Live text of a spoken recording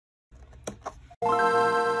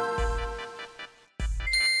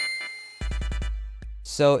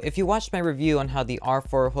So if you watched my review on how the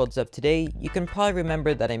R4 holds up today, you can probably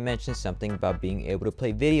remember that I mentioned something about being able to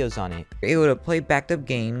play videos on it. You're able to play backed up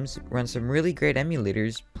games, run some really great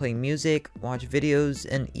emulators, play music, watch videos,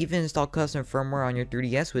 and even install custom firmware on your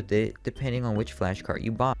 3DS with it, depending on which flash card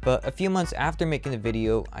you bought. But a few months after making the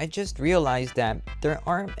video, I just realized that there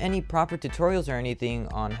aren't any proper tutorials or anything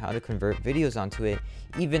on how to convert videos onto it,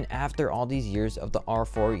 even after all these years of the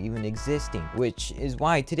R4 even existing, which is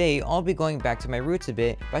why today I'll be going back to my roots a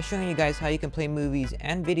bit by showing you guys how you can play movies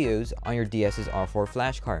and videos on your DS's R4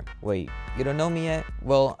 flash card. Wait, you don't know me yet?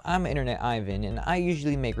 Well, I'm Internet Ivan, and I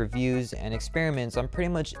usually make reviews and experiments on pretty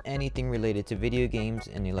much anything related to video games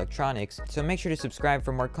and electronics, so make sure to subscribe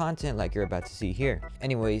for more content like you're about to see here.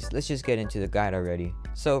 Anyways, let's just get into the guide already.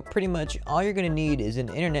 So pretty much all you're gonna need is an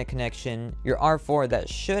internet connection, your R4 that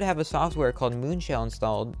should have a software called Moonshell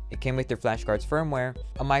installed, it came with your flash card's firmware,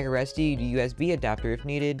 a micro SD to USB adapter if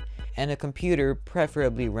needed, and a computer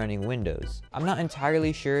preferably running Windows. I'm not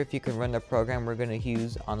entirely sure if you can run the program we're gonna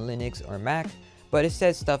use on Linux or Mac, but it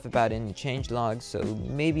says stuff about it in the changelog, so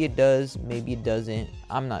maybe it does, maybe it doesn't,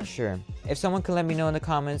 I'm not sure. If someone can let me know in the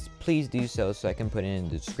comments, please do so I can put it in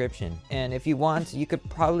the description. And if you want, you could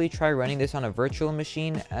probably try running this on a virtual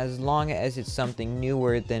machine as long as it's something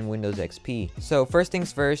newer than Windows XP. So first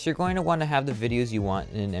things first, you're going to want to have the videos you want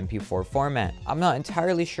in an MP4 format. I'm not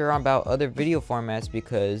entirely sure about other video formats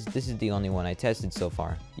because this is the only one I tested so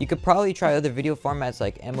far. You could probably try other video formats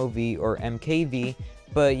like MOV or MKV,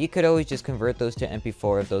 but you could always just convert those to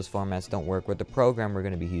MP4 if those formats don't work with the program we're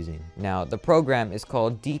going to be using. Now, the program is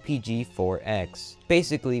called DPG4X.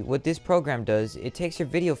 Basically, what this program does, it takes your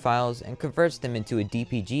video files and converts them into a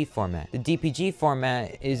DPG format. The DPG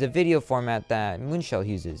format is a video format that Moonshell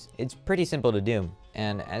uses. It's pretty simple to do.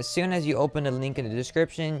 And as soon as you open the link in the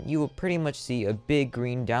description, you will pretty much see a big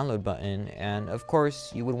green download button, and of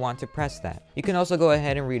course you would want to press that. You can also go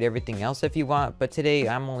ahead and read everything else if you want, but today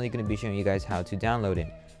I'm only going to be showing you guys how to download it.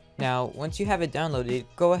 Now, once you have it downloaded,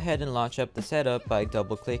 go ahead and launch up the setup by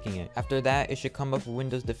double clicking it. After that, it should come up with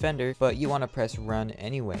Windows Defender, but you want to press run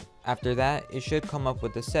anyway. After that, it should come up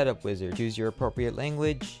with the setup wizard. Choose your appropriate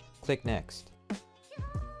language, click next.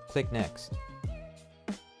 Click next.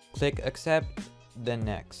 Click accept, then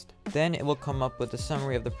next. Then it will come up with a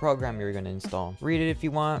summary of the program you're going to install. Read it if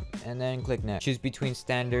you want, and then click next. Choose between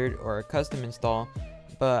standard or a custom install,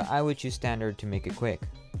 but I would choose standard to make it quick.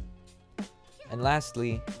 And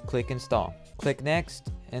lastly, click install. Click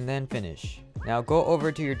next, and then finish. Now go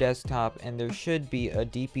over to your desktop and there should be a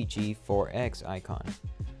DPG4X icon.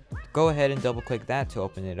 Go ahead and double click that to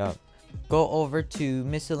open it up. Go over to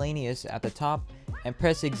miscellaneous at the top and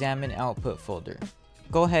press examine output folder.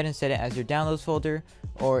 Go ahead and set it as your downloads folder,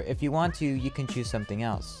 or if you want to, you can choose something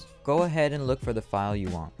else. Go ahead and look for the file you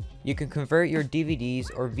want. You can convert your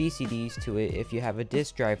DVDs or VCDs to it if you have a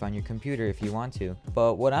disk drive on your computer if you want to.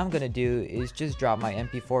 But what I'm gonna do is just drop my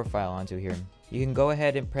MP4 file onto here. You can go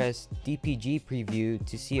ahead and press DPG preview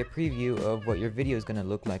to see a preview of what your video is gonna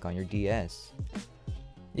look like on your DS.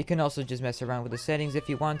 You can also just mess around with the settings if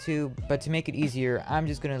you want to, but to make it easier, I'm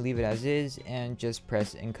just gonna leave it as is and just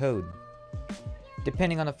press encode.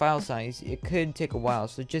 Depending on the file size, it could take a while,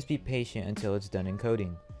 so just be patient until it's done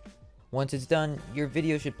encoding. Once it's done, your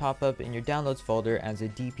video should pop up in your downloads folder as a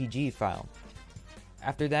DPG file.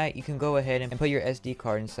 After that, you can go ahead and put your SD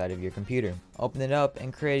card inside of your computer. Open it up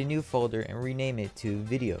and create a new folder and rename it to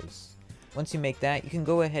videos. Once you make that, you can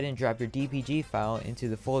go ahead and drop your DPG file into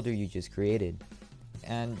the folder you just created.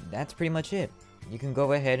 And that's pretty much it. You can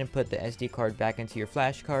go ahead and put the SD card back into your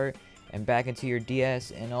flash card and back into your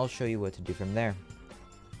DS, and I'll show you what to do from there.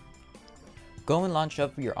 Go and launch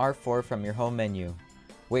up your R4 from your home menu.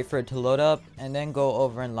 Wait for it to load up, and then go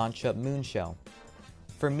over and launch up Moonshell.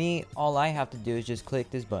 For me, all I have to do is just click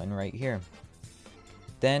this button right here.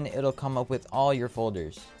 Then it'll come up with all your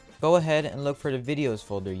folders. Go ahead and look for the videos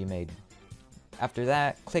folder you made. After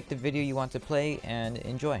that, click the video you want to play and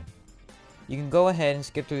enjoy. You can go ahead and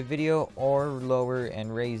skip through the video or lower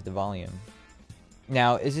and raise the volume.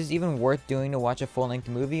 Now, is this even worth doing to watch a full-length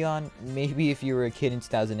movie on? Maybe if you were a kid in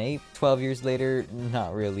 2008. 12 years later,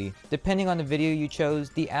 not really. Depending on the video you chose,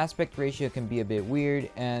 the aspect ratio can be a bit weird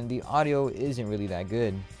and the audio isn't really that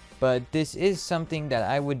good. But this is something that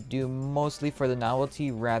I would do mostly for the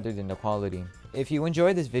novelty rather than the quality. If you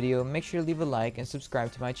enjoyed this video, make sure to leave a like and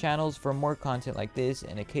subscribe to my channels for more content like this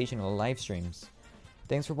and occasional live streams.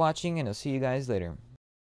 Thanks for watching, and I'll see you guys later.